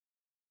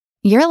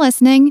You're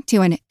listening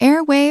to an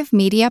Airwave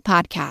Media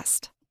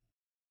Podcast.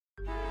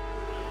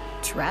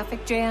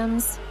 Traffic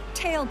jams,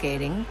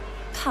 tailgating,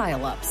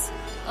 pile-ups.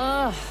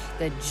 Ugh,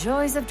 the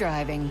joys of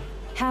driving.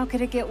 How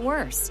could it get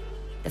worse?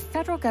 The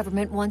federal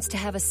government wants to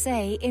have a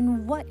say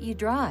in what you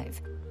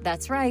drive.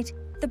 That's right.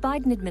 The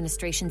Biden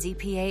administration's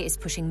EPA is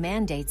pushing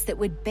mandates that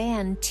would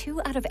ban 2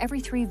 out of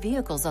every 3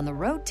 vehicles on the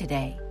road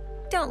today.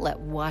 Don't let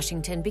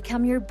Washington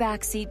become your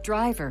backseat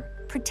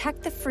driver.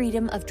 Protect the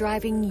freedom of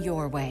driving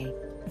your way.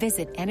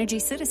 Visit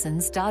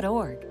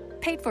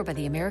EnergyCitizens.org. Paid for by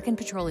the American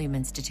Petroleum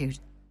Institute.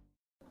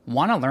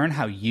 Want to learn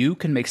how you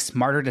can make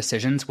smarter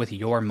decisions with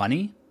your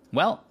money?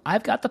 Well,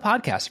 I've got the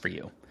podcast for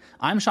you.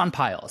 I'm Sean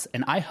Piles,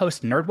 and I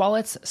host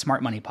NerdWallet's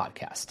Smart Money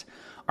Podcast.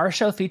 Our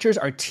show features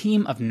our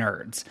team of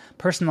nerds,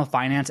 personal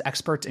finance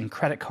experts in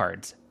credit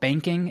cards,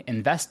 banking,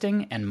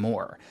 investing, and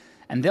more.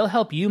 And they'll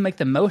help you make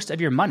the most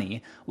of your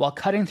money while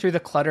cutting through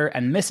the clutter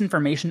and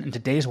misinformation in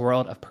today's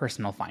world of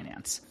personal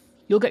finance.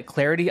 You'll get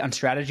clarity on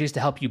strategies to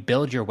help you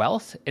build your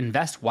wealth,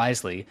 invest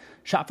wisely,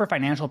 shop for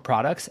financial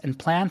products, and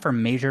plan for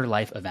major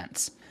life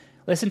events.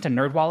 Listen to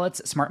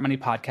NerdWallet's Smart Money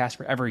Podcast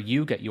wherever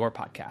you get your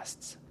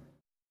podcasts.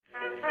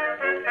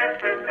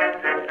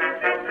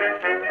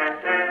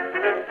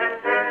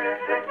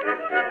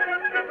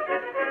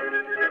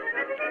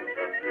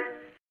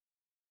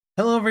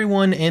 Hello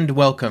everyone and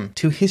welcome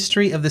to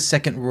History of the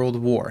Second World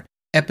War,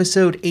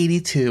 Episode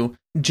 82,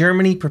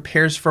 Germany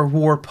Prepares for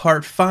War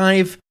Part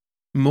 5,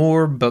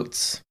 More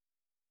Boats.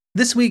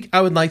 This week,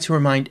 I would like to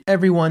remind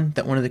everyone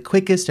that one of the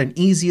quickest and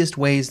easiest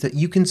ways that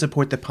you can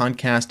support the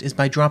podcast is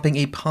by dropping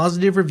a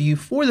positive review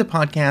for the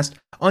podcast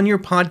on your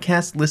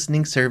podcast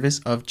listening service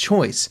of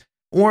choice,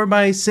 or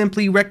by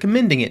simply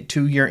recommending it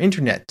to your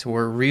internet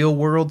or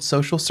real-world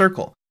social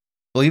circle.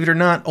 Believe it or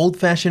not,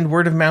 old-fashioned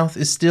word of mouth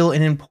is still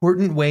an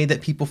important way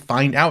that people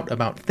find out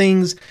about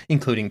things,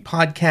 including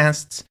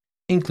podcasts,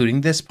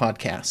 including this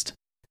podcast.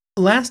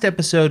 Last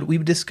episode, we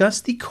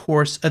discussed the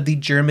course of the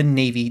German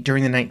Navy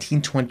during the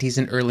 1920s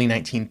and early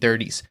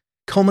 1930s,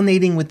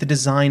 culminating with the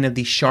design of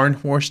the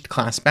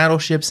Scharnhorst-class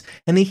battleships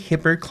and the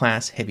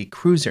Hipper-class heavy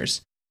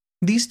cruisers.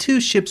 These 2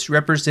 ships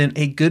represent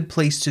a good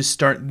place to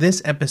start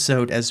this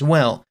episode as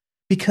well,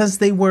 because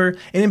they were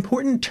an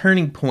important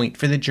turning point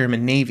for the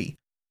German Navy.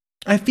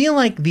 I feel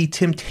like the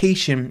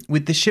temptation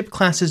with the ship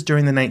classes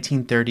during the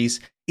 1930s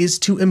is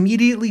to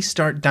immediately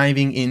start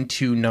diving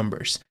into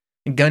numbers.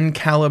 Gun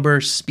caliber,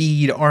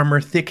 speed,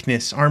 armor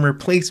thickness, armor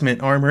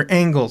placement, armor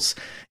angles,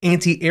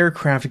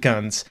 anti-aircraft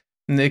guns,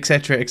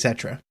 etc.,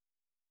 etc.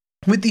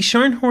 With the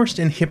Scharnhorst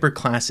and Hipper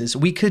classes,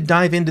 we could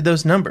dive into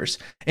those numbers,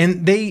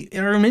 and they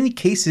are in many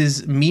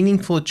cases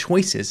meaningful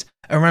choices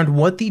around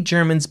what the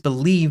Germans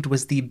believed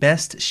was the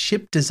best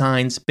ship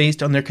designs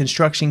based on their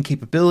construction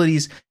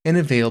capabilities and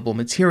available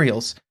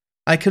materials.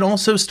 I could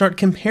also start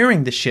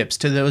comparing the ships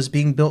to those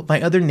being built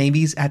by other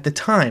navies at the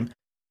time,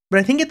 but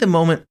I think at the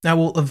moment I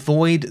will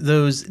avoid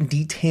those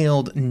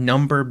detailed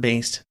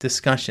number-based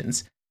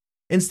discussions.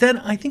 Instead,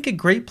 I think a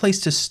great place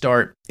to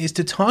start is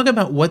to talk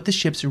about what the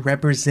ships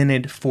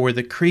represented for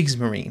the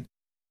Kriegsmarine.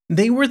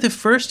 They were the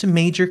first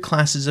major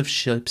classes of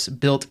ships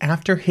built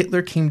after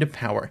Hitler came to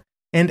power,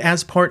 and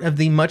as part of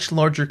the much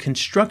larger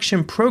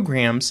construction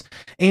programs,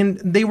 and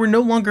they were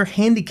no longer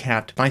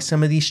handicapped by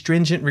some of the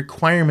stringent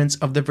requirements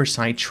of the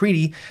Versailles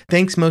Treaty,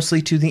 thanks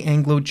mostly to the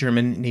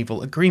Anglo-German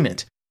Naval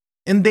Agreement.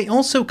 And they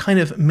also kind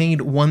of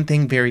made one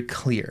thing very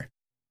clear.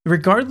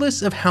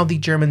 Regardless of how the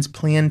Germans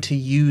planned to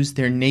use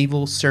their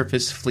naval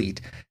surface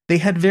fleet, they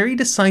had very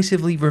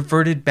decisively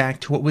reverted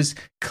back to what was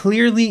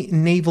clearly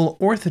naval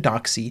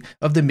orthodoxy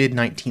of the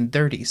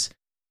mid-1930s.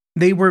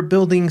 They were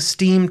building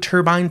steam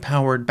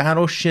turbine-powered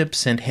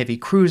battleships and heavy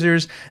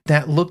cruisers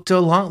that looked a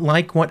lot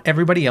like what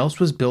everybody else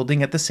was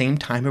building at the same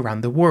time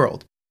around the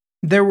world.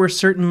 There were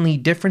certainly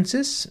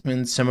differences,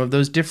 and some of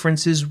those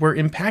differences were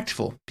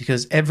impactful,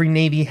 because every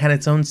navy had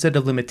its own set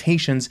of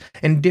limitations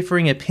and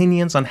differing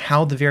opinions on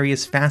how the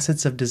various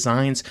facets of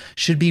designs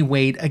should be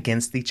weighed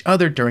against each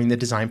other during the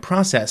design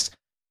process,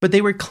 but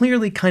they were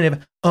clearly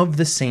kind of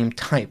the same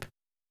type.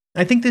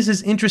 I think this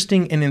is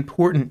interesting and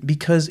important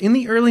because in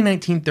the early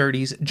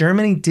 1930s,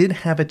 Germany did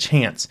have a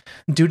chance,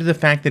 due to the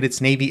fact that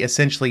its navy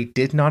essentially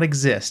did not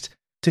exist,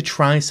 to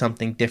try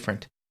something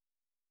different.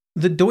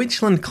 The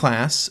Deutschland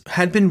class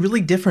had been really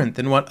different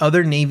than what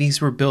other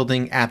navies were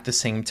building at the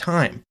same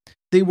time.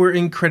 They were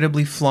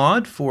incredibly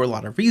flawed for a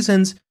lot of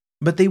reasons,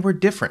 but they were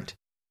different.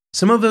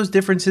 Some of those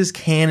differences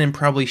can and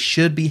probably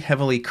should be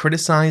heavily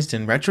criticized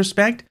in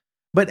retrospect,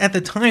 but at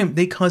the time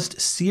they caused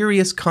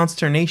serious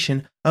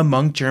consternation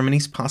among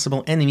Germany's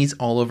possible enemies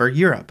all over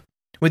Europe.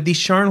 With the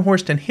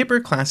Scharnhorst and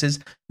Hipper classes,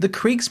 the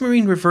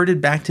Kriegsmarine reverted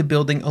back to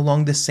building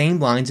along the same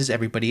lines as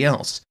everybody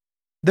else.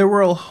 There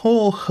were a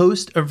whole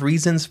host of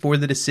reasons for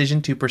the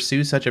decision to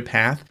pursue such a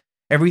path,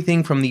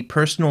 everything from the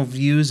personal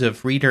views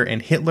of Reeder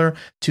and Hitler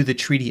to the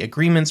treaty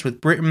agreements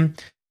with Britain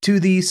to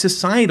the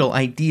societal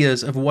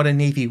ideas of what a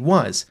navy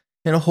was,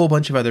 and a whole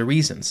bunch of other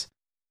reasons.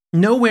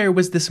 Nowhere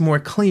was this more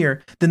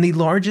clear than the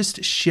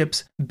largest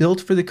ships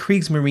built for the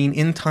Kriegsmarine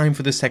in time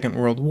for the Second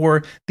World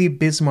War, the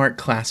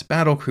Bismarck-class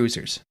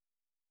battlecruisers.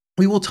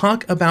 We will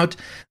talk about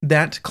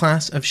that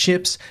class of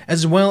ships,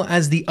 as well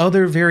as the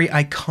other very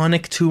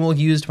iconic tool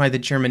used by the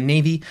German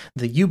Navy,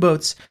 the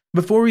U-boats,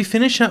 before we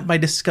finish up by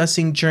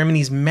discussing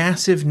Germany's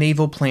massive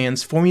naval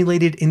plans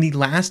formulated in the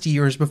last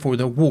years before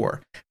the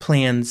war,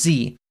 Plan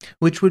Z,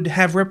 which would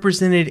have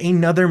represented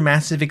another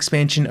massive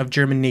expansion of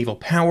German naval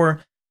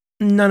power,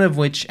 none of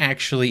which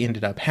actually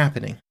ended up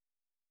happening.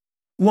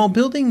 While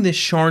building this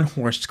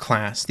Scharnhorst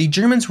class, the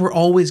Germans were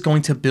always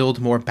going to build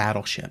more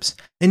battleships.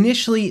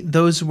 Initially,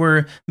 those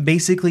were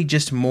basically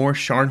just more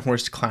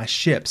Scharnhorst class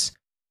ships.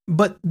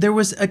 But there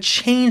was a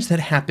change that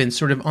happened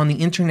sort of on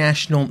the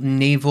international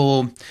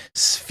naval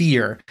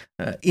sphere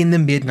in the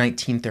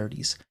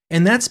mid-1930s.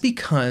 And that's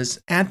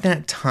because at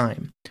that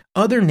time,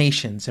 other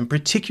nations, and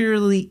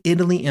particularly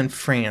Italy and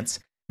France,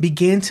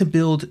 began to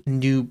build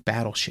new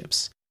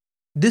battleships.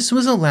 This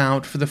was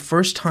allowed for the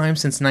first time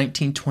since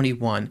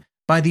 1921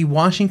 by the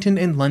Washington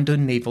and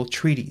London naval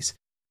treaties,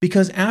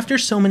 because after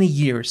so many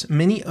years,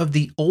 many of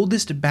the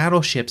oldest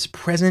battleships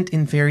present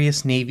in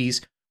various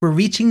navies were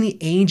reaching the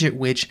age at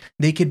which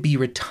they could be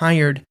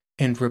retired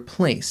and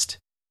replaced.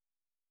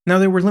 Now,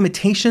 there were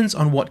limitations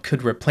on what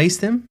could replace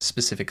them,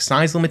 specific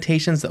size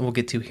limitations that we'll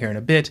get to here in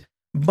a bit,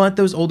 but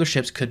those older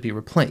ships could be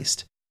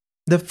replaced.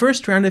 The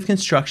first round of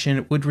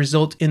construction would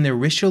result in the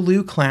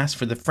Richelieu class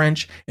for the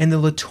French and the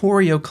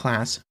Littorio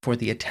class for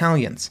the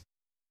Italians.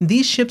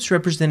 These ships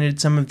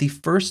represented some of the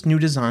first new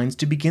designs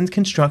to begin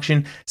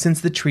construction since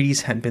the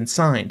treaties had been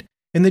signed,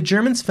 and the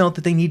Germans felt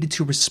that they needed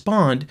to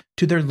respond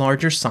to their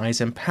larger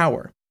size and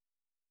power.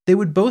 They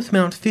would both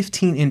mount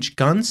 15-inch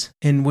guns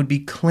and would be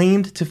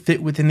claimed to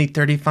fit within the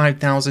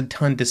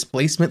 35,000-ton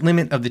displacement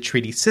limit of the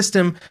treaty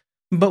system,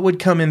 but would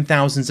come in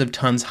thousands of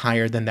tons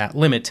higher than that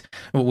limit,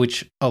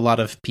 which a lot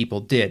of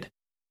people did.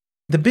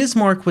 The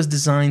Bismarck was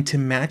designed to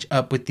match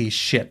up with these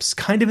ships,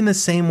 kind of in the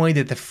same way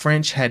that the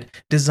French had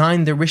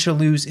designed the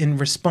Richelieus in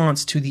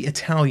response to the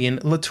Italian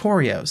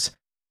Littorios.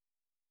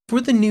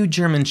 For the new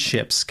German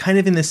ships, kind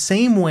of in the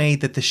same way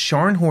that the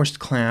Scharnhorst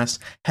class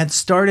had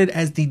started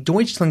as the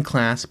Deutschland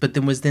class but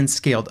was then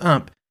scaled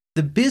up,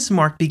 the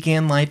Bismarck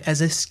began life as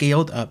a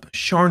scaled-up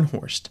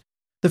Scharnhorst.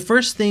 The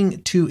first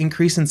thing to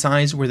increase in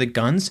size were the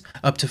guns,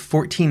 up to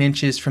 14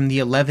 inches from the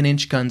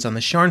 11-inch guns on the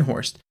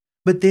Scharnhorst.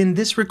 But then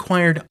this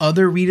required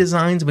other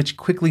redesigns which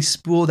quickly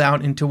spooled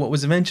out into what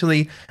was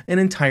eventually an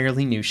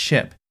entirely new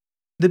ship.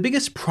 The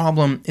biggest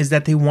problem is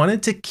that they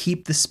wanted to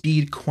keep the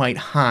speed quite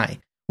high,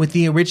 with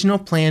the original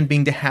plan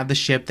being to have the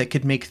ship that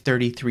could make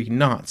 33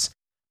 knots.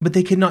 But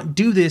they could not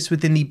do this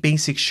within the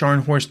basic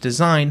Scharnhorst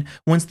design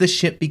once the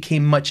ship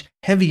became much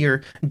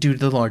heavier due to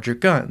the larger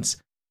guns.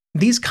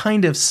 These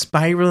kind of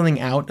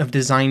spiraling out of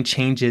design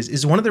changes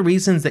is one of the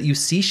reasons that you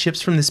see ships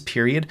from this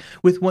period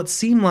with what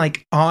seem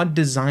like odd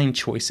design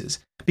choices,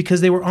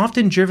 because they were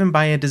often driven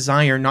by a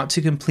desire not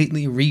to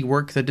completely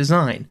rework the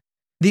design.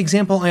 The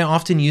example I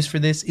often use for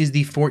this is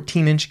the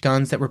 14-inch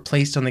guns that were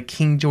placed on the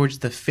King George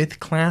V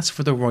class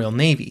for the Royal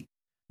Navy.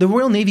 The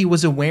Royal Navy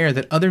was aware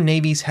that other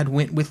navies had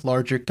went with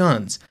larger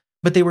guns,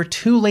 but they were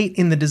too late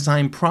in the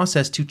design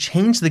process to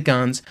change the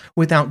guns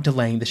without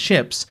delaying the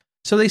ships,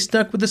 so they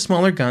stuck with the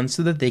smaller guns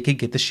so that they could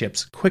get the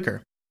ships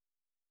quicker.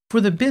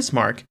 For the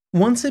Bismarck,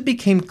 once it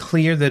became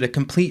clear that a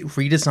complete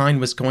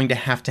redesign was going to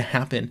have to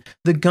happen,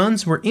 the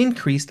guns were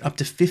increased up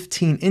to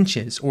 15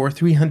 inches or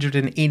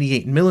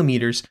 388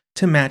 millimeters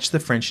to match the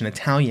French and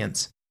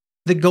Italians.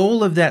 The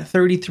goal of that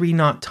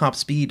 33-knot top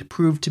speed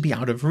proved to be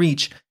out of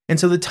reach, and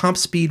so the top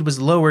speed was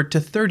lowered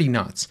to 30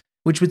 knots,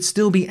 which would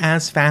still be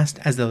as fast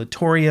as the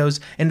Littorios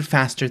and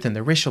faster than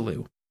the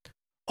Richelieu.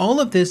 All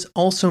of this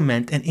also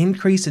meant an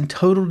increase in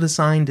total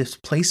design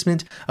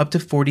displacement up to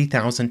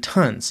 40,000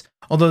 tons,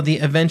 although the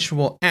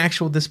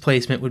actual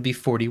displacement would be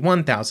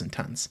 41,000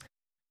 tons.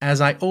 As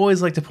I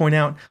always like to point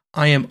out,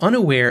 I am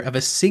unaware of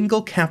a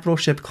single capital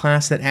ship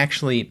class that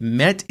actually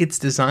met its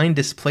design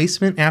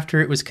displacement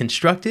after it was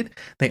constructed.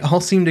 They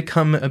all seem to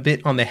come a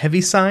bit on the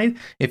heavy side.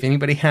 If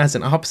anybody has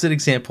an opposite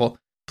example,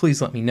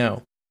 please let me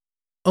know.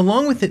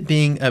 Along with it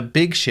being a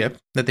big ship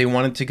that they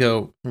wanted to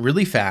go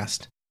really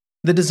fast,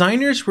 the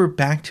designers were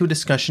back to a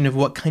discussion of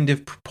what kind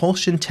of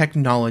propulsion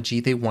technology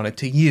they wanted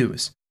to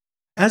use.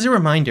 As a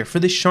reminder, for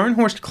the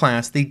Scharnhorst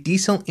class, the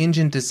diesel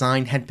engine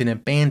design had been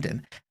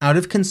abandoned out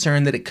of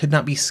concern that it could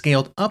not be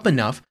scaled up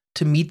enough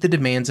to meet the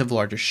demands of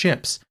larger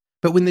ships.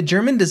 But when the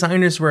German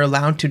designers were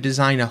allowed to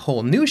design a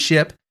whole new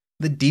ship,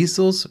 the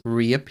diesels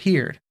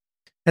reappeared.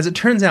 As it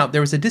turns out,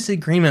 there was a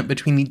disagreement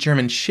between the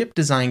German ship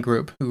design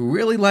group, who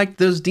really liked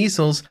those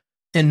diesels,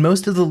 and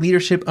most of the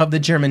leadership of the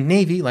German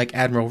Navy, like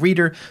Admiral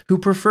Reeder, who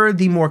preferred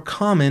the more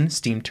common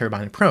steam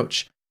turbine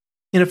approach.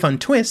 In a fun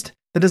twist,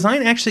 the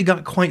design actually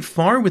got quite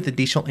far with the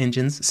diesel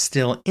engines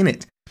still in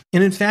it,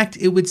 and in fact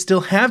it would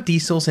still have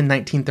diesels in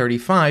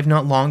 1935,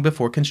 not long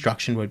before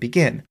construction would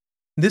begin.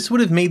 This would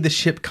have made the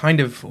ship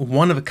kind of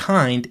one of a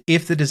kind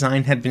if the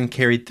design had been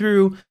carried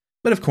through,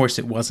 but of course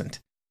it wasn't.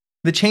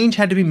 The change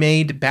had to be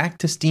made back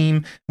to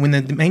steam when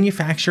the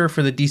manufacturer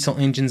for the diesel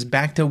engines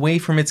backed away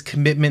from its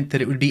commitment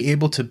that it would be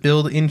able to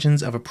build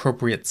engines of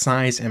appropriate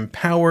size and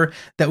power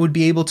that would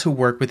be able to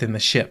work within the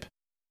ship.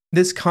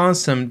 This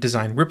caused some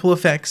design ripple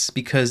effects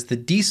because the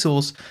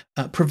diesels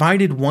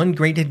provided one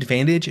great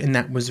advantage, and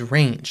that was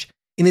range.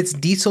 In its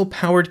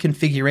diesel-powered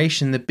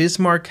configuration, the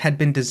Bismarck had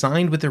been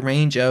designed with a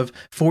range of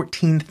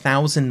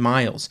 14,000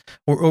 miles,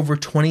 or over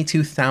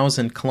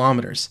 22,000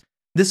 kilometers.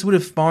 This would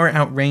have far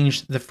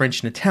outranged the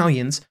French and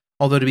Italians,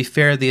 although to be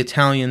fair, the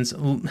Italians,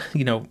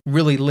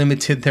 really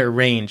limited their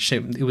range.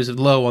 It was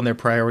low on their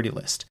priority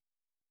list.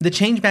 The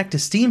change back to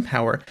steam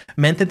power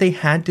meant that they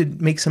had to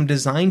make some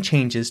design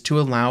changes to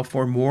allow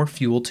for more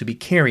fuel to be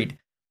carried.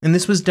 And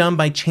this was done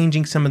by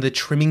changing some of the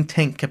trimming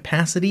tank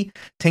capacity,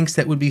 tanks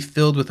that would be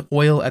filled with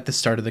oil at the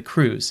start of the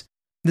cruise.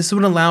 This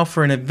would allow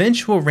for an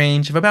eventual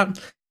range of about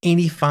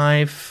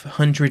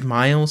 8,500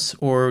 miles,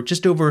 or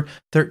just over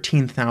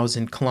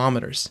 13,000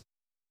 kilometers.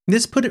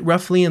 This put it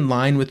roughly in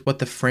line with what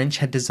the French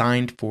had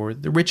designed for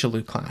the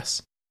Richelieu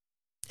class.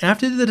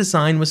 After the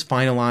design was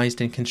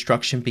finalized and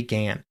construction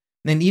began,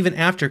 and even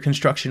after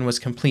construction was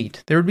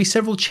complete, there would be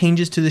several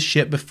changes to the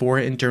ship before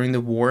and during the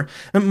war,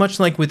 much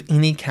like with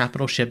any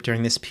capital ship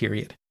during this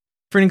period.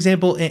 For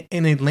example,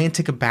 an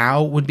Atlantic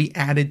bow would be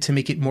added to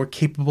make it more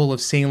capable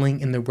of sailing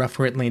in the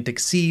rougher Atlantic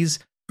seas.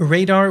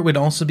 Radar would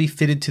also be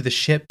fitted to the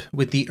ship,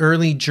 with the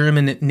early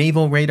German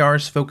naval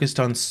radars focused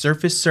on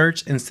surface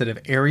search instead of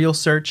aerial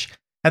search.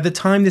 At the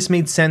time, this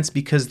made sense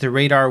because the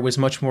radar was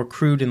much more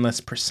crude and less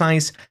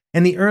precise,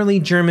 and the early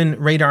German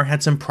radar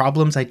had some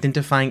problems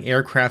identifying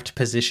aircraft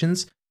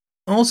positions.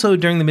 Also,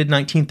 during the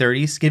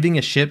mid-1930s, giving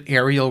a ship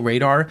aerial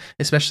radar,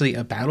 especially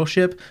a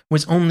battleship,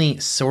 was only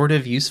sort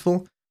of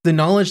useful. The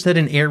knowledge that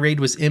an air raid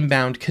was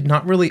inbound could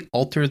not really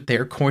alter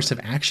their course of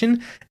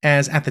action,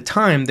 as at the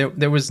time,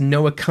 there was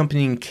no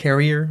accompanying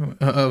carrier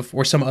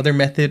or some other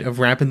method of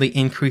rapidly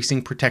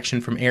increasing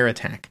protection from air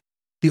attack.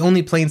 The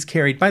only planes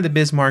carried by the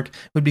Bismarck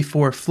would be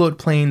 4 float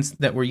planes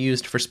that were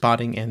used for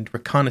spotting and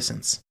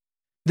reconnaissance.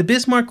 The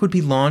Bismarck would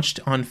be launched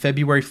on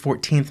February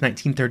 14,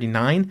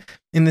 1939.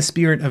 In the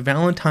spirit of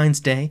Valentine's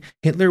Day,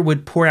 Hitler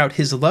would pour out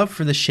his love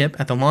for the ship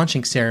at the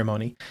launching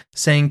ceremony,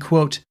 saying,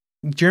 quote,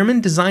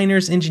 "German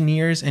designers,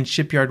 engineers, and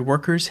shipyard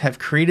workers have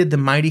created the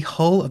mighty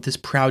hull of this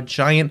proud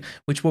giant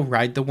which will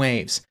ride the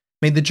waves.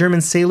 May the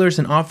German sailors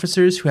and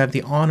officers who have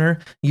the honor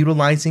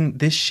utilizing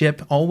this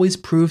ship always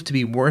prove to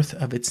be worth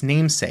of its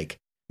namesake.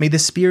 May the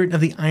spirit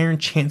of the Iron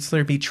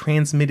Chancellor be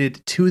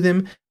transmitted to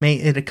them. May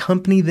it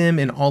accompany them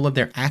in all of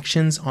their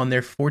actions on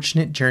their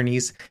fortunate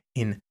journeys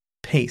in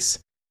pace.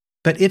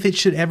 But if it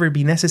should ever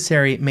be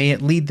necessary, may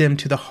it lead them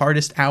to the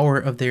hardest hour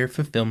of their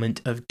fulfillment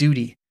of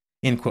duty."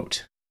 End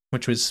quote,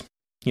 which was,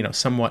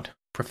 somewhat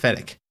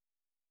prophetic.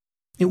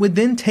 It would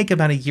then take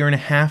about a year and a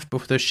half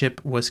before the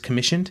ship was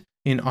commissioned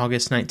in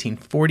August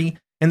 1940,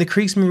 and the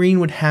Kriegsmarine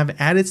would have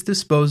at its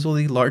disposal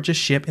the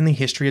largest ship in the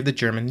history of the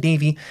German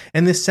Navy,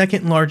 and the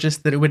second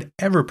largest that it would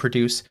ever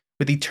produce,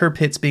 with the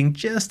Tirpitz being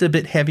just a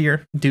bit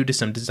heavier due to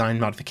some design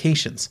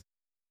modifications.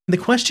 The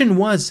question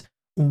was,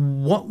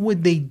 what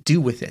would they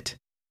do with it?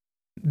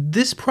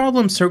 This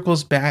problem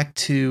circles back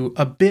to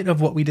a bit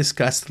of what we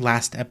discussed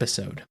last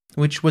episode,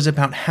 which was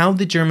about how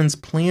the Germans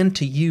planned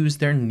to use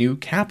their new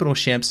capital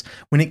ships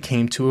when it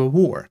came to a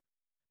war.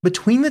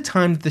 Between the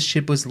time that the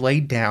ship was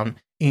laid down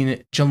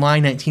in July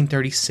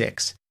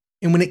 1936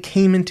 and when it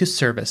came into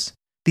service,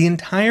 the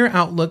entire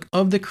outlook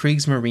of the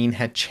Kriegsmarine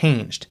had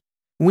changed.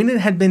 When it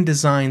had been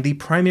designed, the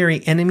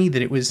primary enemy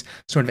that it was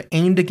sort of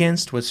aimed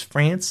against was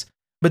France,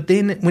 but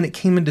then when it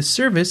came into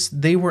service,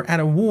 they were at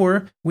a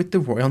war with the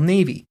Royal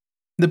Navy.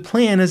 The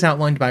plan, as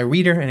outlined by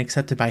Reeder and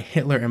accepted by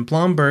Hitler and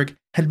Blomberg,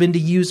 had been to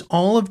use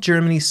all of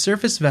Germany's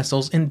surface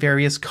vessels in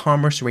various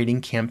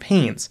commerce-raiding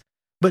campaigns.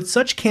 But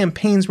such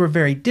campaigns were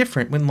very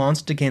different when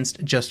launched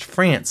against just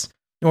France,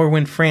 or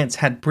when France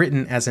had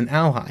Britain as an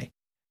ally.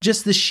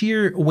 Just the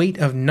sheer weight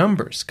of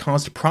numbers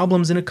caused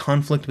problems in a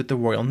conflict with the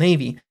Royal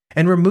Navy,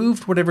 and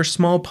removed whatever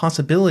small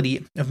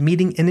possibility of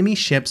meeting enemy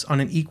ships on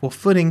an equal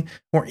footing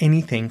or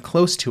anything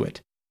close to it.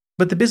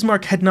 But the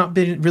Bismarck had not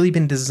really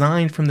been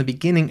designed from the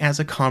beginning as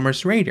a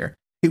commerce raider.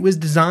 It was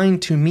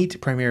designed to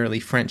meet primarily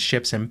French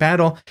ships in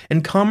battle,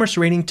 and commerce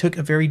raiding took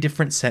a very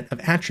different set of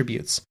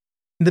attributes.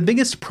 The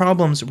biggest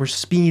problems were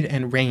speed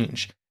and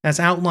range, as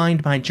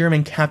outlined by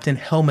German Captain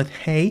Helmuth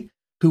Hay,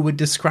 who would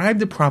describe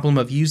the problem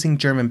of using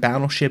German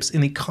battleships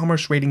in the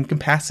commerce raiding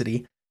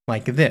capacity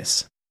like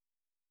this.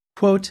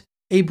 Quote,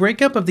 "A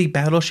breakup of the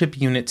battleship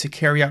unit to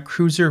carry out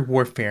cruiser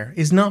warfare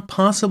is not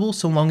possible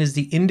so long as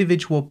the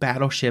individual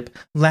battleship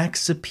lacks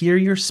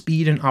superior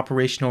speed and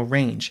operational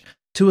range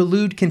to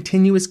elude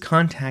continuous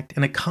contact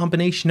and a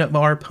combination of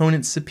our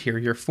opponent's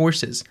superior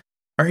forces.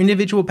 Our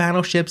individual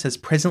battleships as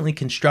presently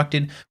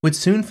constructed would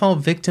soon fall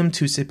victim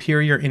to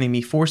superior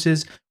enemy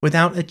forces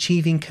without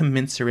achieving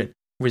commensurate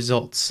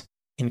results."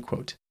 End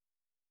quote.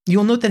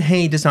 You'll note that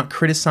Hay does not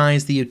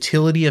criticize the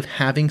utility of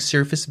having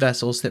surface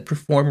vessels that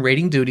perform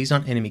raiding duties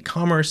on enemy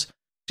commerce,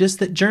 just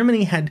that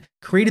Germany had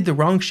created the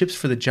wrong ships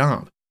for the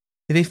job.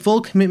 If a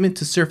full commitment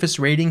to surface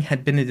rating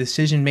had been a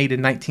decision made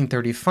in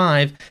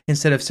 1935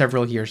 instead of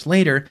several years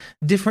later,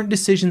 different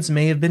decisions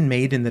may have been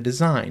made in the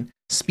design.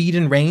 Speed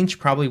and range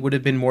probably would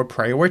have been more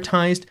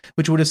prioritized,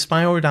 which would have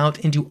spiraled out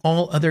into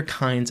all other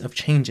kinds of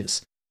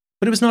changes.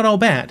 But it was not all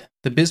bad.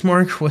 The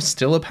Bismarck was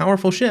still a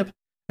powerful ship,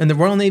 and the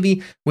Royal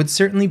Navy would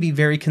certainly be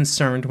very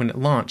concerned when it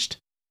launched.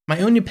 My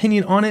own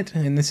opinion on it,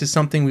 and this is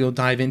something we'll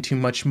dive into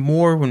much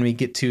more when we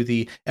get to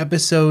the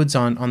episodes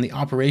on the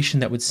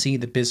operation that would see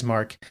the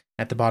Bismarck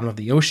at the bottom of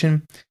the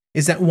ocean,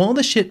 is that while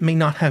the ship may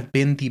not have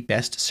been the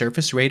best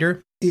surface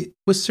raider, it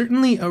was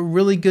certainly a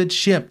really good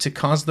ship to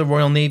cause the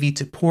Royal Navy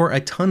to pour a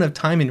ton of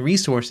time and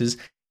resources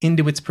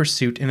into its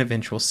pursuit and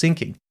eventual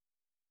sinking.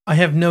 I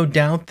have no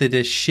doubt that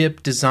a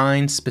ship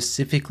designed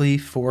specifically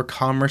for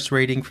commerce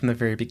raiding from the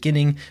very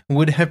beginning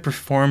would have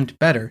performed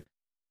better.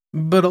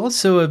 But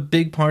also a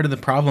big part of the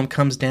problem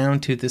comes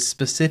down to the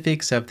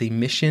specifics of the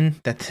mission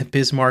that the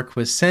Bismarck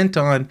was sent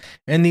on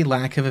and the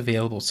lack of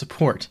available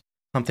support,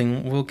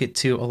 something we'll get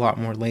to a lot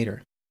more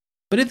later.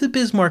 But if the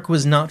Bismarck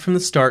was not from the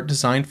start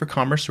designed for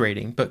commerce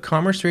raiding, but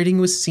commerce raiding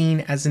was seen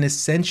as an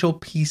essential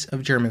piece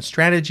of German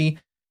strategy,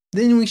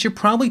 then we should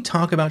probably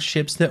talk about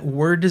ships that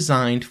were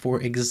designed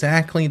for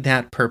exactly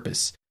that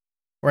purpose.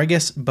 Or I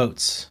guess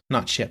boats,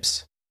 not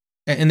ships.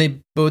 And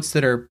they boats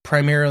that are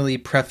primarily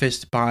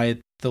prefaced by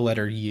the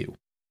letter U.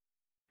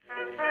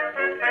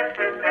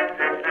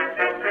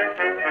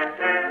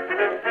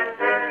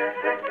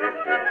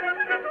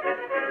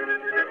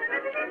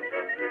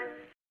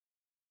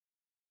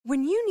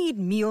 When you need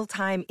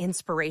mealtime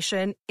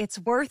inspiration, it's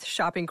worth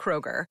shopping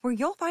Kroger, where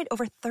you'll find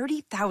over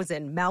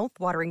 30,000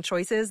 mouth-watering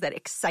choices that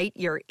excite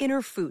your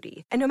inner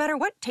foodie. And no matter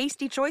what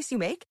tasty choice you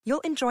make,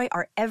 you'll enjoy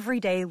our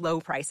everyday low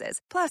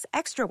prices, plus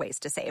extra ways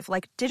to save,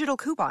 like digital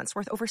coupons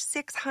worth over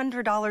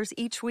 $600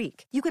 each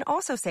week. You can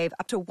also save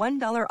up to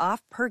 $1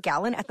 off per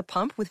gallon at the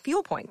pump with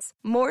fuel points.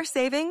 More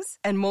savings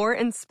and more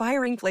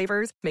inspiring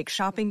flavors make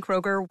shopping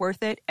Kroger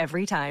worth it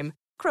every time.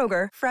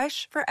 Kroger,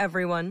 fresh for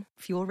everyone.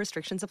 Fuel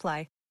restrictions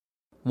apply.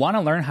 Want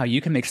to learn how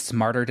you can make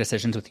smarter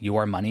decisions with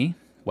your money?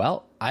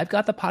 Well, I've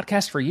got the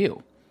podcast for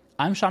you.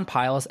 I'm Sean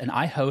Piles, and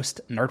I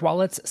host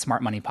NerdWallet's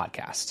Smart Money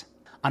Podcast.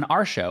 On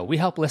our show, we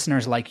help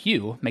listeners like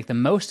you make the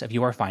most of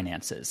your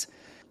finances.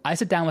 I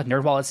sit down with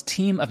NerdWallet's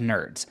team of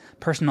nerds,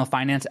 personal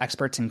finance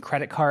experts in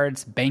credit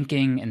cards,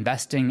 banking,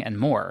 investing, and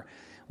more.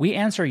 We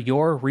answer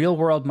your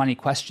real-world money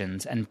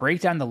questions and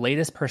break down the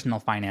latest personal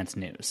finance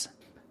news.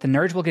 The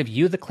nerds will give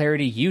you the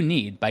clarity you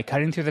need by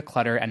cutting through the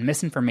clutter and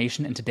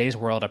misinformation in today's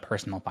world of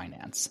personal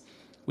finance.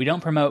 We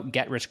don't promote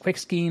get-rich-quick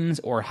schemes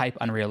or hype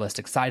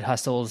unrealistic side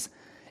hustles.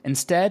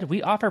 Instead,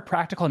 we offer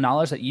practical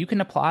knowledge that you can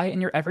apply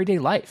in your everyday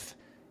life.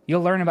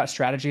 You'll learn about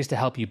strategies to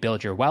help you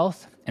build your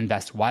wealth,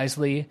 invest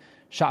wisely,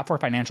 shop for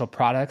financial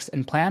products,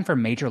 and plan for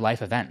major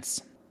life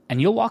events.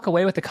 And you'll walk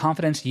away with the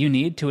confidence you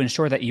need to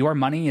ensure that your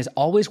money is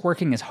always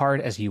working as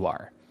hard as you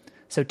are.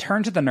 So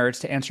turn to the nerds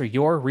to answer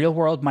your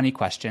real-world money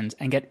questions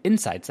and get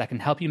insights that can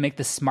help you make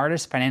the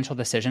smartest financial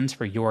decisions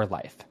for your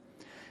life.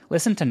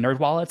 Listen to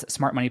NerdWallet's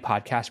Smart Money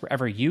Podcast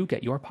wherever you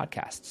get your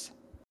podcasts.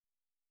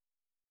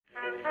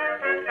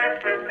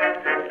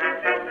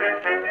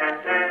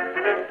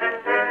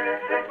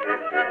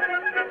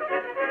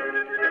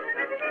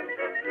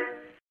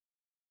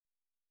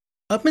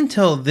 Up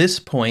until this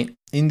point,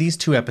 in these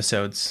two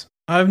episodes,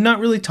 I've not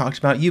really talked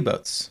about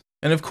U-boats.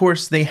 And of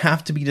course, they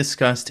have to be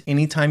discussed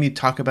anytime you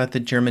talk about the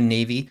German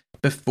Navy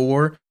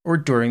before or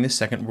during the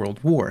Second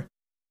World War.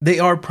 They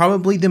are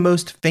probably the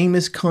most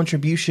famous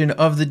contribution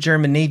of the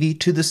German Navy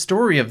to the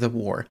story of the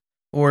war,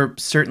 or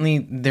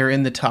certainly they're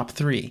in the top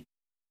 3.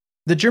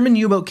 The German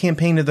U-boat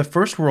campaign of the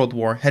First World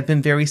War had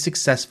been very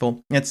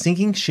successful at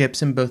sinking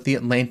ships in both the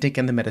Atlantic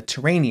and the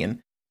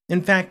Mediterranean.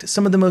 In fact,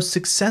 some of the most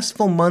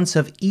successful months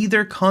of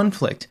either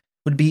conflict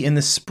would be in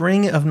the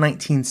spring of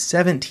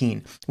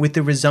 1917 with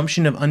the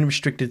resumption of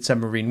unrestricted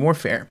submarine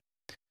warfare.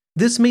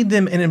 This made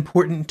them an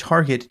important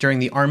target during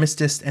the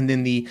armistice and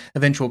then the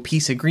eventual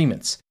peace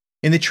agreements.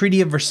 In the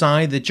Treaty of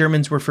Versailles, the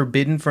Germans were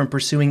forbidden from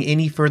pursuing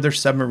any further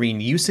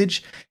submarine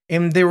usage,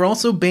 and they were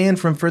also banned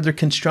from further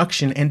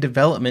construction and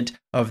development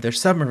of their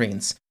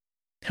submarines.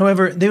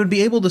 However, they would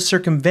be able to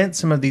circumvent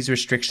some of these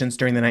restrictions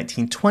during the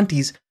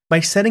 1920s by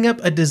setting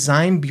up a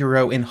design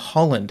bureau in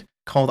Holland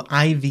called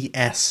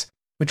IVS,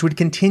 which would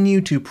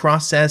continue to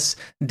process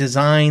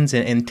designs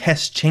and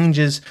test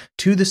changes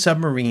to the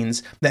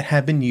submarines that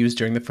had been used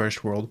during the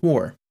First World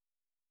War.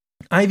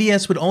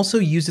 IVS would also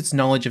use its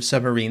knowledge of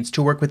submarines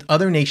to work with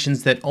other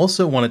nations that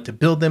also wanted to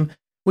build them,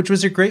 which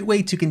was a great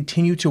way to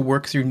continue to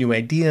work through new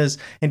ideas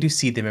and to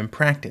see them in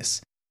practice.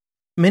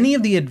 Many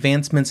of the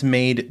advancements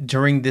made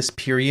during this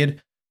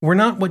period were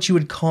not what you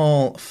would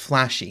call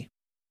flashy.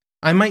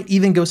 I might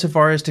even go so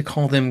far as to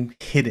call them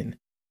hidden.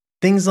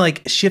 Things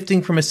like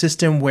shifting from a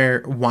system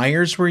where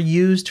wires were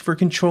used for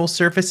control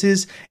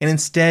surfaces and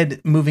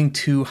instead moving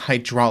to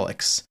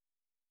hydraulics.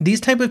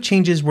 These type of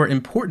changes were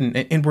important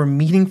and were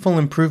meaningful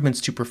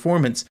improvements to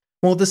performance,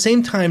 while at the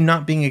same time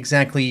not being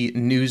exactly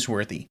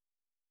newsworthy.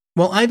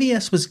 While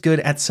IVS was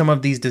good at some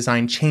of these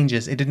design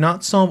changes, it did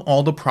not solve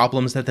all the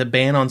problems that the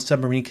ban on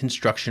submarine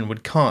construction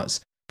would cause,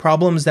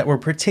 problems that were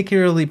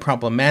particularly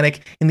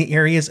problematic in the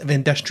areas of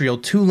industrial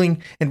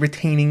tooling and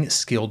retaining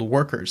skilled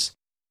workers.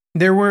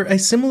 There were a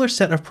similar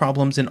set of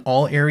problems in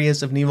all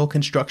areas of naval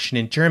construction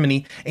in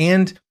Germany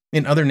and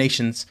in other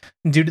nations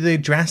due to the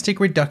drastic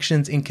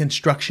reductions in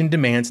construction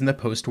demands in the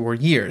post-war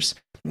years,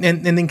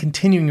 and then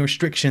continuing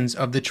restrictions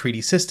of the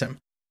treaty system.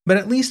 But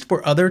at least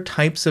for other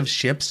types of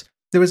ships,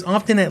 there was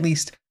often at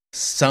least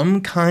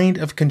some kind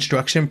of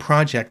construction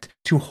project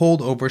to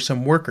hold over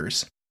some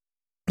workers,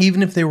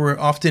 even if they were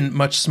often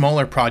much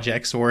smaller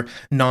projects or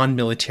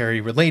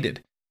non-military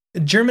related.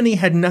 Germany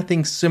had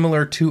nothing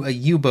similar to a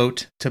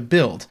U-boat to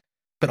build,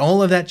 but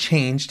all of that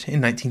changed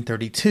in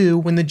 1932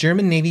 when the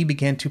German Navy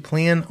began to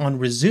plan on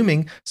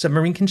resuming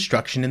submarine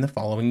construction in the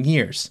following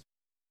years.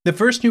 The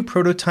first new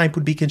prototype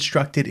would be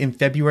constructed in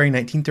February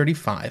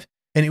 1935,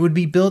 and it would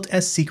be built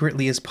as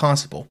secretly as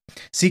possible.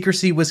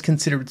 Secrecy was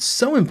considered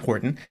so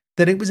important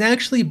that it was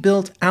actually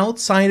built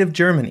outside of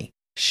Germany,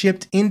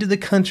 shipped into the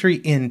country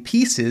in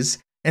pieces,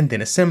 and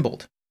then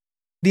assembled.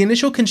 The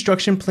initial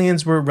construction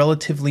plans were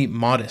relatively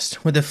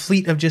modest, with a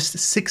fleet of just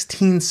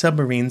 16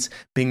 submarines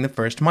being the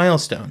first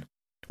milestone.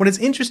 What is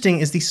interesting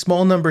is the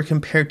small number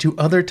compared to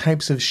other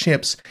types of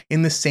ships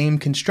in the same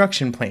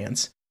construction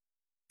plans.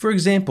 For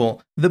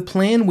example, the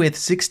plan with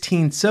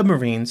 16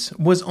 submarines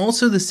was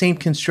also the same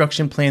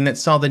construction plan that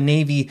saw the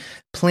Navy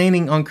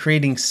planning on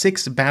creating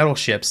 6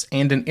 battleships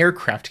and an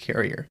aircraft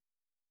carrier.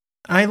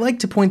 I like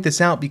to point this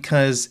out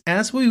because,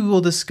 as we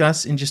will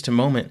discuss in just a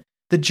moment,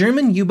 the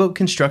German U-boat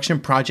construction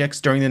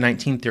projects during the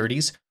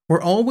 1930s were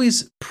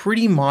always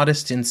pretty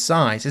modest in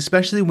size,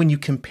 especially when you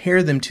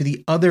compare them to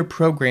the other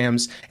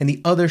programs and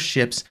the other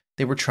ships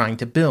they were trying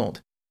to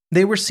build.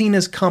 They were seen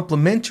as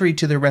complementary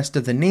to the rest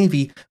of the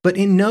Navy, but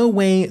in no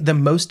way the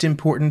most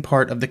important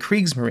part of the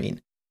Kriegsmarine.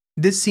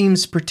 This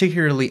seems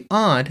particularly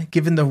odd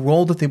given the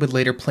role that they would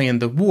later play in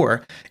the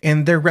war,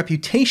 and their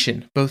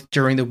reputation both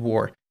during the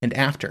war and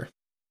after.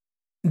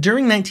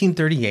 During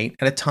 1938,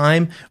 at a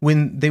time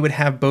when they would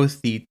have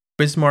both the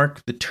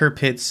Bismarck, the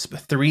Tirpitz,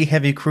 3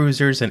 heavy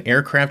cruisers, an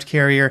aircraft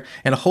carrier,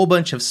 and a whole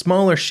bunch of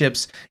smaller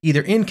ships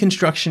either in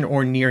construction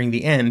or nearing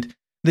the end,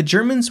 the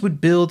Germans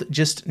would build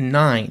just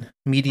 9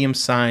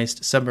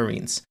 medium-sized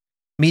submarines.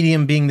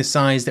 Medium being the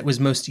size that was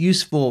most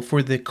useful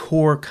for the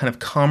core kind of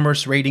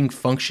commerce raiding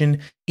function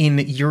in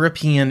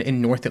European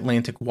and North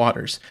Atlantic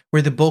waters,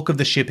 where the bulk of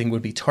the shipping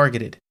would be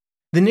targeted.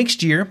 The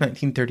next year,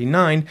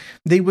 1939,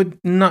 they would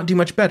not do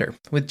much better,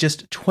 with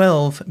just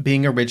 12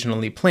 being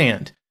originally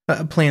planned,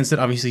 plans that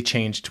obviously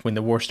changed when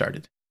the war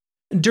started.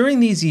 During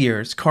these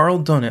years, Karl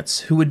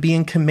Dönitz, who would be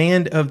in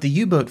command of the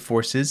U-boat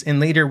forces and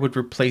later would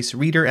replace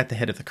Reeder at the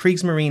head of the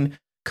Kriegsmarine,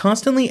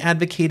 constantly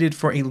advocated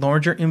for a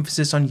larger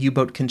emphasis on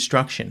U-boat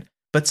construction,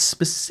 but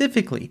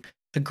specifically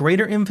a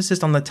greater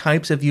emphasis on the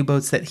types of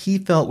U-boats that he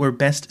felt were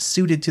best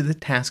suited to the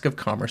task of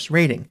commerce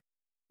raiding.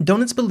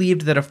 Dönitz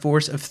believed that a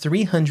force of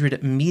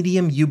 300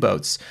 medium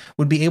U-boats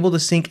would be able to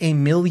sink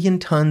 1 million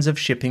tons of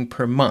shipping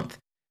per month,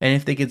 and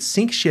if they could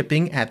sink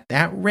shipping at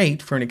that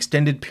rate for an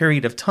extended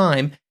period of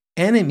time,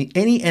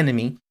 any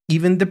enemy,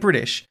 even the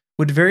British,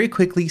 would very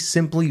quickly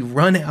simply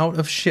run out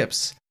of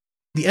ships.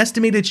 The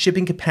estimated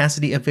shipping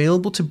capacity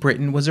available to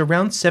Britain was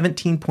around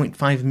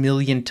 17.5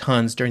 million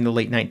tons during the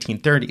late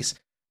 1930s,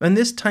 and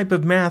this type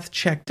of math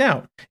checked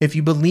out if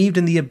you believed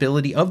in the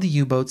ability of the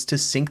U-boats to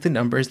sink the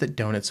numbers that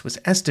Dönitz was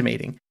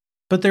estimating.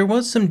 But there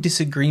was some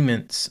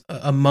disagreements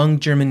among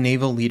German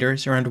naval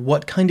leaders around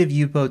what kind of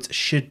U-boats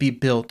should be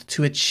built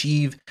to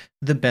achieve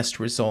the best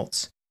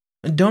results.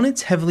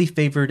 Dönitz heavily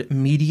favored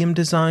medium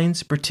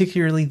designs,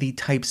 particularly the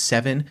Type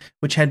 7,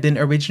 which had been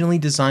originally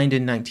designed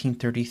in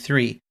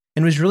 1933,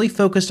 and was really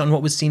focused on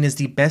what was seen as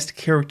the best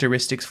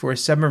characteristics for a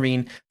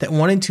submarine that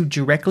wanted to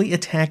directly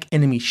attack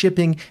enemy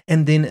shipping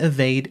and then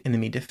evade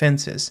enemy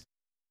defenses.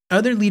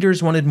 Other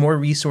leaders wanted more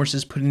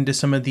resources put into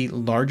some of the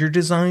larger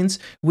designs,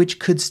 which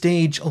could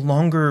stage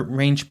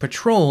longer-range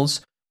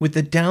patrols, with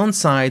the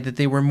downside that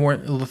they were more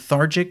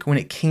lethargic when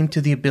it came to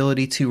the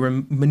ability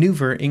to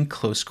maneuver in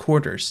close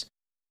quarters.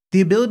 The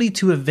ability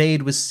to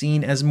evade was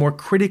seen as more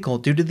critical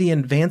due to the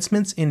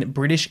advancements in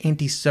British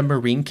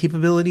anti-submarine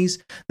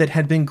capabilities that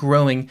had been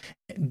growing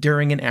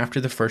during and after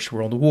the First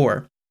World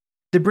War.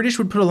 The British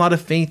would put a lot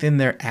of faith in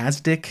their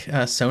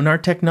ASDIC sonar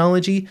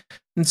technology,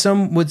 and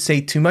some would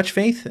say too much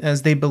faith,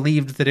 as they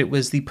believed that it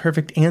was the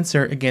perfect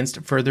answer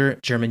against further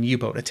German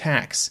U-boat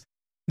attacks.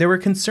 There were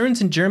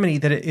concerns in Germany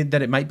that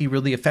it might be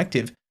really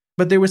effective,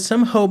 but there was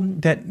some hope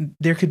that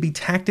there could be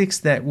tactics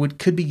that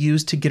could be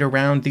used to get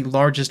around the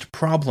largest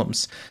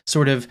problems,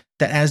 sort of,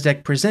 that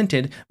ASDEC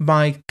presented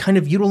by kind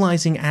of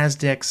utilizing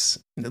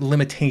ASDEC's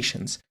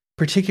limitations,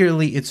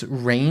 particularly its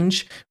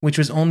range, which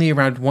was only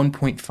around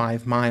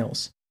 1.5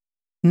 miles.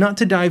 Not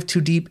to dive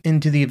too deep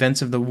into the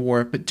events of the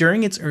war, but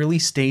during its early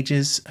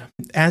stages,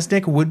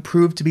 ASDEC would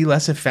prove to be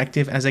less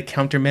effective as a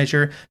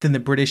countermeasure than the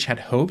British had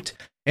hoped,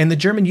 and the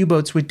German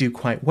U-boats would do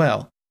quite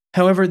well.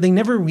 However, they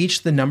never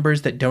reached the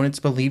numbers that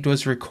Dönitz believed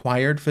was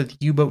required for the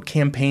U-boat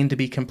campaign to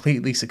be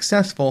completely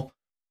successful,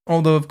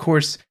 although of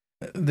course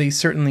they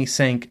certainly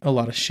sank a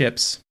lot of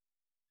ships.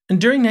 And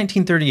during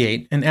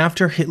 1938, and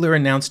after Hitler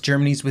announced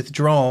Germany's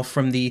withdrawal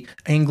from the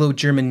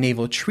Anglo-German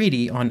Naval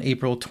Treaty on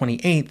April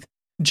 28th,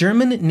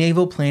 German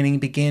naval planning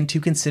began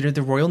to consider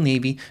the Royal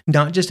Navy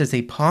not just as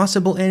a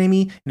possible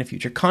enemy in a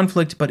future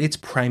conflict, but its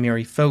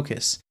primary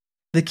focus.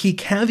 The key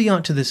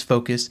caveat to this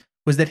focus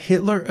was that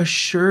Hitler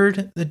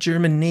assured the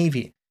German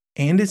Navy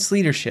and its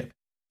leadership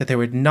that there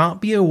would not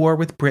be a war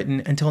with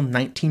Britain until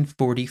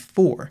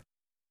 1944.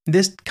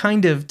 This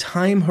kind of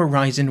time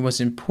horizon was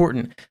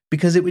important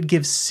because it would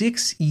give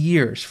 6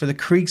 years for the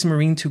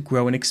Kriegsmarine to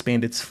grow and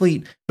expand its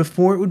fleet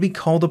before it would be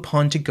called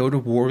upon to go to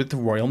war with the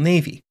Royal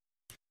Navy.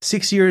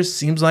 6 years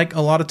seems like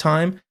a lot of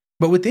time,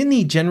 but within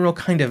the general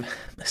kind of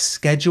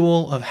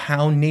schedule of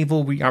how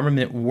naval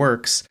rearmament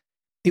works,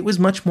 it was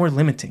much more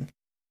limiting.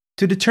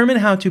 To determine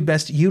how to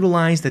best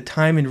utilize the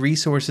time and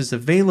resources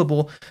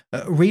available,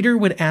 Raeder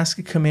would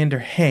ask Commander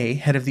Hay,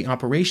 head of the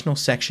operational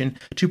section,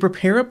 to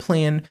prepare a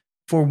plan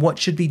for what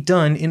should be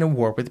done in a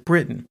war with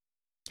Britain.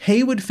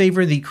 Hay would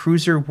favor the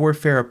cruiser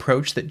warfare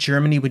approach that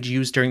Germany would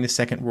use during the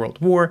Second World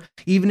War,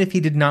 even if he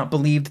did not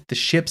believe that the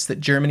ships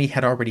that Germany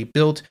had already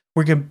built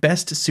were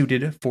best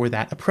suited for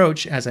that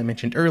approach, as I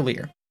mentioned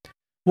earlier.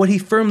 What he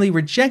firmly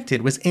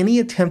rejected was any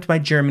attempt by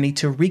Germany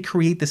to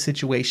recreate the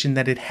situation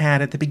that it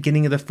had at the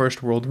beginning of the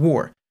First World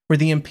War, where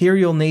the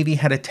Imperial Navy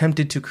had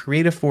attempted to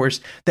create a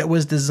force that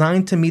was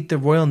designed to meet the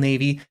Royal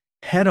Navy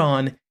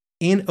head-on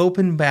in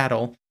open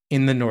battle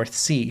in the North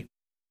Sea.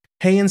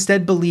 Hay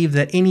instead believed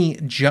that any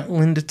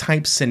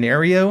Jutland-type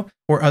scenario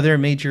or other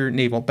major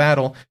naval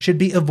battle should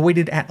be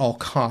avoided at all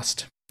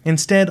cost.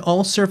 Instead,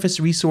 all surface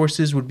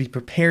resources would be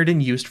prepared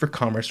and used for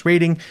commerce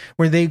raiding,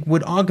 where they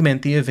would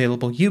augment the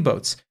available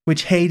U-boats,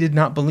 which Hay did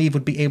not believe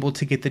would be able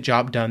to get the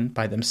job done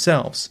by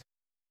themselves.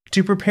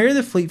 To prepare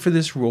the fleet for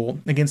this role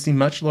against the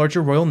much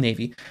larger Royal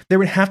Navy, there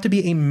would have to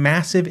be a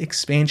massive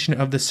expansion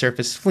of the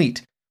surface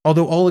fleet,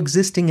 although all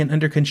existing and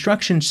under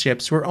construction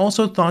ships were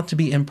also thought to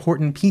be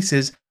important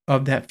pieces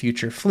of that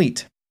future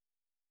fleet.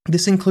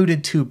 This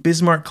included 2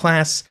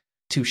 Bismarck-class,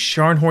 2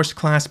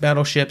 Scharnhorst-class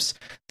battleships,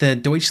 the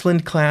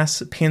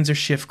Deutschland-class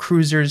Panzerschiff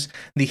cruisers,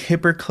 the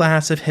Hipper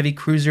class of heavy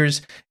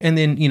cruisers, and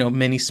then,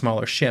 many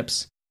smaller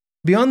ships.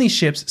 Beyond these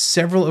ships,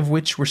 several of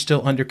which were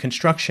still under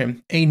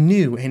construction, a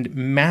new and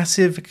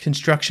massive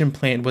construction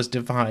plan was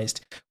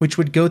devised, which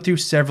would go through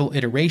several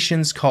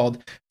iterations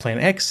called Plan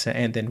X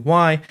and then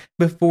Y,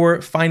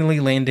 before finally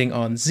landing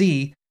on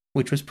Z,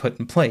 which was put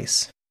in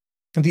place.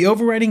 The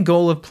overriding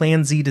goal of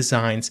Plan Z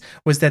designs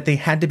was that they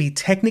had to be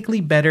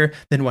technically better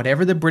than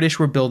whatever the British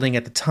were building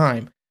at the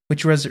time,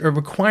 which was a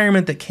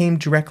requirement that came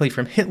directly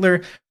from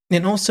Hitler,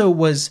 and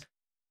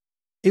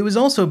it was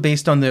also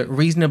based on the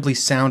reasonably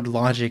sound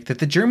logic that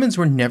the Germans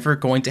were never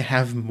going to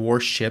have more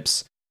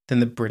ships than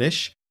the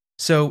British,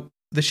 so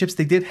the ships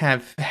they did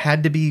have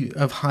had to be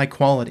of high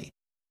quality.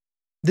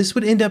 This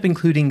would end up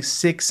including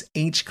 6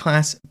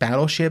 H-class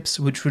battleships,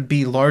 which would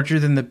be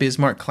larger than the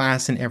Bismarck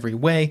class in every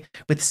way,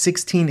 with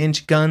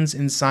 16-inch guns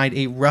inside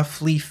a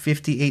roughly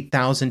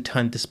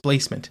 58,000-ton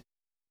displacement.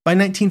 By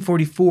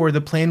 1944,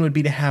 the plan would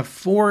be to have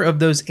 4 of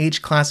those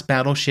H-class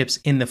battleships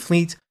in the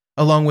fleet,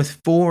 along with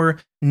 4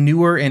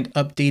 newer and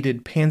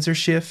updated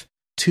Panzerschiff,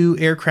 2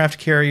 aircraft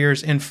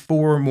carriers, and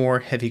 4 more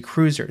heavy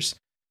cruisers.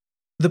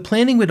 The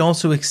planning would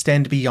also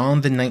extend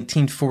beyond the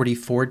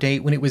 1944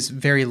 date, when it was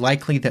very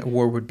likely that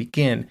war would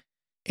begin,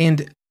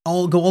 and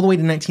I'll go all the way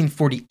to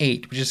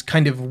 1948, which is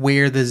kind of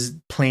where the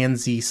Plan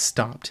Z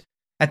stopped.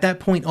 At that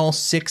point, all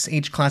 6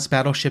 H-class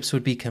battleships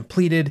would be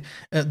completed,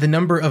 the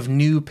number of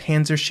new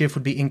Panzerschiff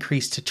would be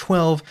increased to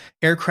 12,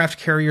 aircraft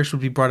carriers would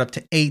be brought up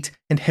to 8,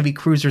 and heavy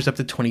cruisers up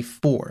to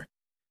 24.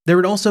 There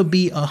would also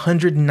be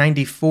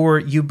 194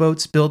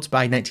 U-boats built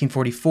by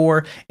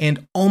 1944,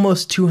 and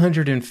almost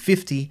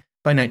 250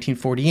 by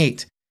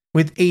 1948,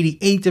 with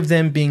 88 of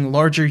them being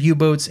larger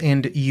U-boats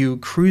and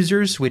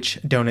U-cruisers, which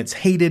Dönitz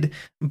hated,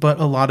 but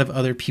a lot of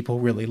other people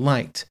really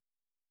liked.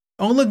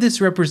 All of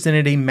this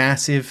represented a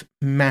massive,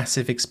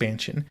 massive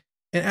expansion.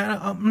 And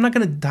I'm not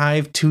going to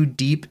dive too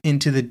deep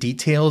into the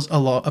details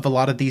of a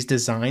lot of these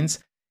designs.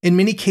 In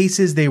many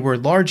cases, they were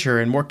larger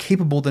and more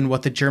capable than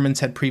what the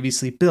Germans had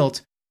previously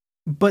built,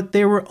 but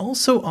they were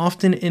also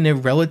often in a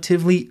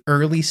relatively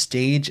early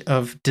stage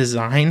of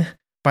design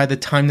by the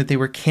time that they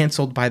were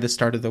cancelled by the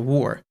start of the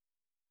war.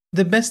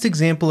 The best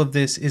example of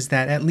this is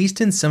that, at least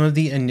in some of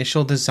the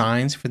initial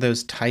designs for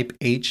those Type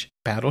H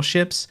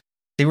battleships,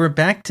 they were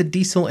back to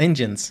diesel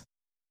engines,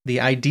 the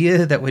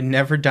idea that would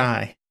never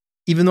die,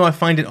 even though I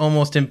find it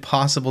almost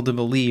impossible to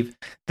believe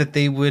that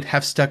they would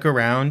have stuck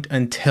around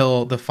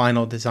until the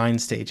final design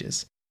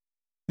stages.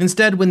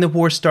 Instead, when the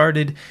war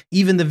started,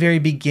 even the very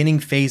beginning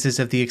phases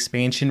of the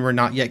expansion were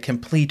not yet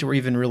complete or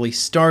even really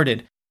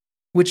started,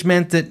 which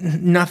meant that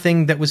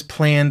nothing that was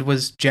planned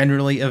was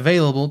generally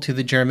available to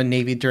the German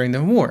Navy during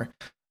the war,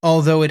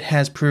 although it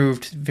has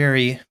proved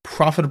very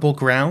profitable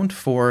ground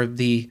for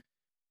the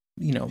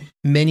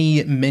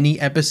many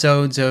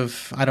episodes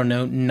of, I don't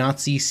know,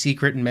 Nazi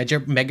secret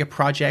mega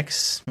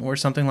projects or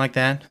something like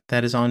that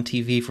is on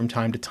TV from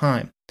time to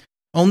time.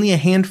 Only a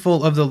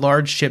handful of the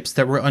large ships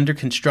that were under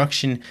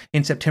construction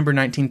in September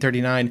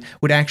 1939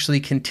 would actually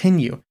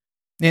continue,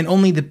 and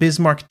only the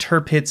Bismarck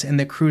Tirpitz and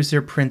the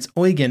cruiser Prince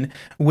Eugen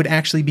would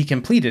actually be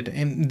completed,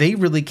 and they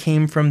really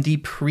came from the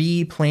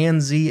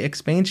pre-Plan Z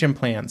expansion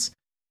plans,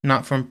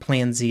 not from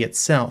Plan Z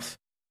itself.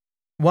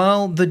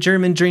 While the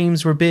German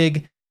dreams were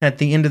big, at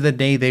the end of the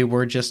day they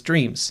were just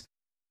dreams.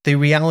 The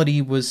reality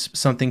was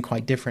something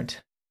quite different.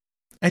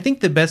 I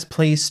think the best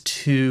place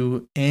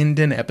to end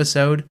an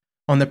episode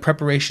on the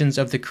preparations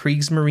of the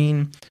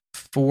Kriegsmarine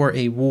for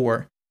a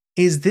war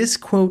is this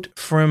quote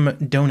from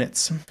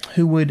Dönitz,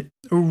 who would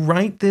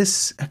write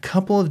this a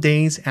couple of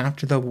days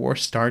after the war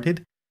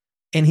started,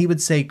 and he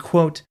would say,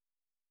 quote,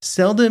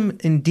 "Seldom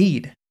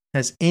indeed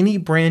has any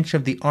branch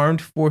of the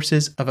armed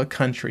forces of a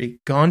country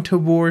gone to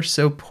war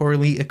so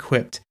poorly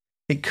equipped.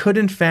 It could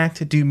in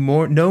fact do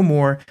no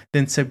more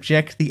than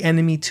subject the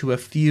enemy to a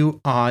few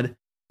odd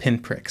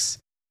pinpricks."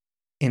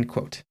 End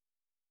quote.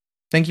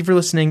 Thank you for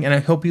listening, and I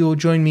hope you will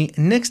join me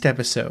next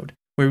episode,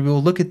 where we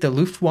will look at the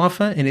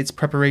Luftwaffe and its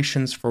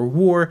preparations for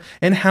war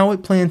and how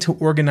it planned to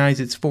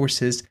organize its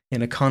forces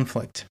in a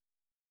conflict.